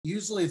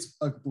usually it's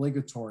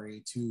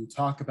obligatory to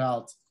talk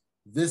about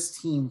this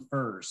team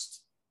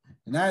first,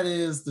 and that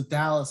is the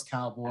Dallas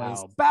Cowboys.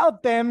 How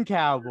about them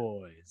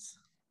Cowboys?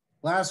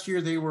 Last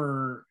year, they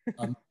were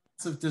a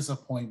massive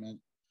disappointment.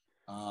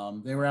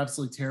 They were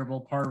absolutely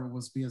terrible. Part of it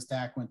was because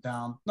Dak went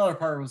down. Another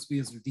part of it was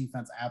because their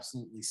defense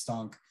absolutely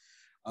stunk.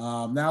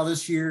 Now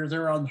this year,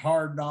 they're on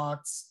Hard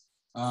Knocks.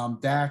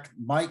 Dak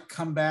might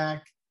come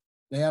back.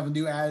 They have a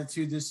new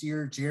attitude this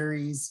year.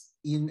 Jerry's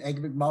eating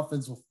Egg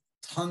McMuffins with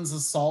tons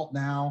of salt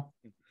now.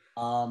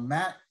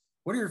 Matt,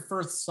 what are your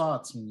first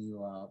thoughts when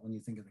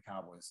you think of the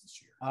Cowboys this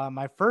year?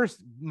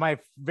 My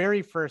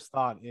very first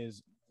thought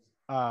is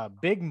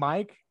Big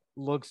Mike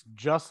looks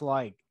just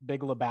like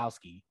Big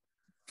Lebowski.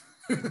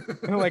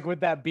 Like with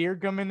that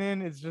beard coming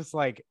in, it's just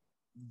like,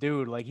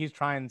 dude, like he's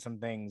trying some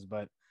things,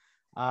 but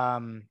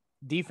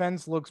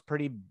defense looks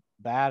pretty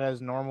bad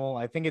as normal.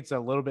 I think it's a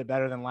little bit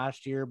better than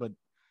last year, but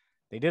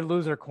they did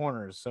lose their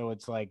corners, so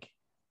it's like,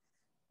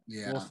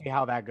 we'll see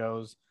how that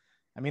goes.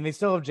 I mean, they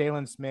still have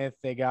Jalen Smith.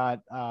 They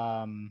got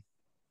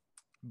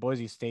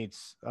Boise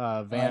State's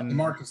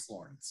DeMarcus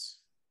Lawrence.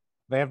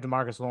 They have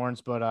DeMarcus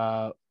Lawrence,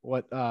 but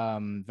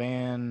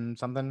Van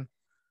something?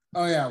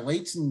 Oh yeah,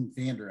 Leighton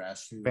Vander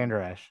Esch.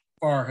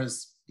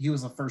 He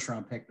was a first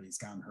round pick, but he's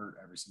gotten hurt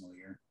every single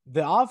year.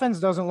 The offense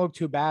doesn't look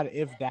too bad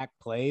if Dak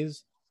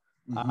plays.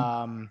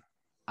 Mm-hmm.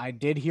 I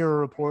did hear a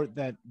report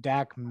that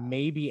Dak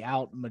may be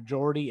out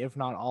majority, if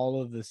not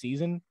all, of the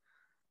season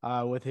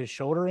with his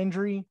shoulder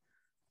injury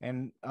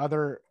and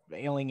other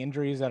ailing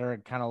injuries that are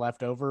kind of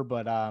left over.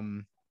 But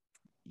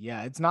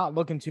yeah, it's not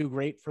looking too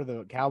great for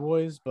the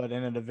Cowboys, but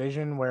in a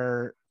division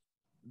where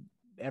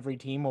every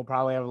team will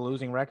probably have a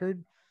losing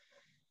record,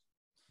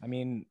 I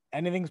mean,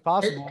 anything's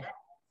possible.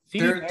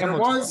 There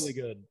was really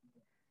good.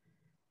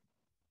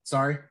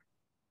 Sorry?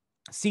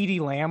 CeeDee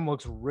Lamb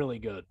looks really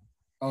good.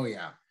 Oh,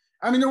 yeah.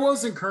 I mean, there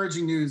was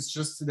encouraging news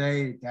just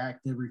today.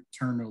 Dak did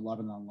return to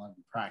 11-on-11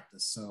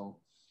 practice, so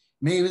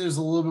maybe there's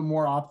a little bit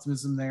more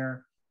optimism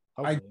there.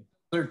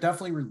 They're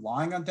definitely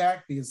relying on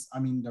Dak because, I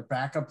mean, their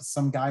backup is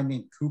some guy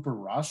named Cooper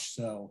Rush,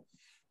 so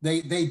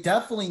they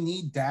definitely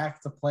need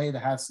Dak to play to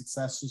have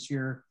success this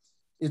year.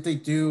 If they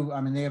do,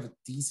 I mean, they have a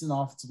decent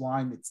offensive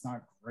line. It's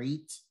not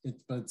great,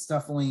 but it's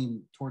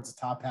definitely towards the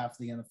top half of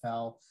the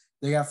NFL.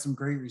 They got some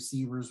great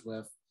receivers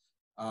with,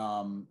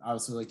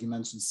 obviously, like you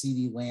mentioned,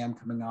 CeeDee Lamb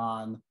coming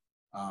on.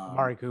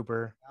 Amari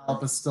Cooper.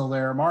 Gallup is still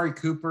there. Amari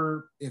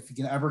Cooper, if he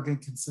can ever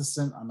get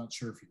consistent, I'm not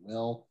sure if he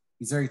will.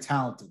 He's very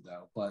talented,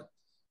 though.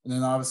 And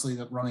then obviously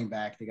the running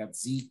back, they got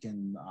Zeke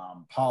and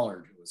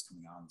Pollard, who was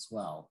coming on as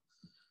well.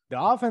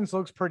 The offense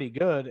looks pretty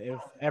good if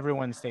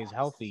everyone stays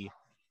healthy.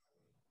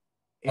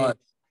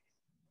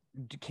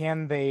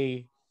 Can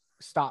they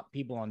stop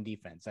people on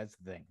defense? That's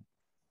the thing.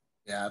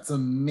 Yeah, it's a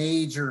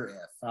major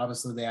if.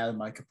 Obviously, they added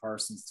Micah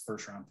Parsons,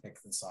 first-round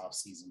pick this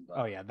offseason.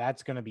 Oh, yeah,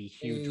 that's going to be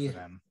huge for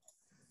them.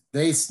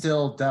 They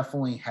still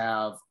definitely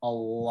have a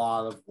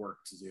lot of work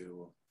to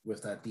do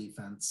with that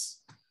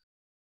defense.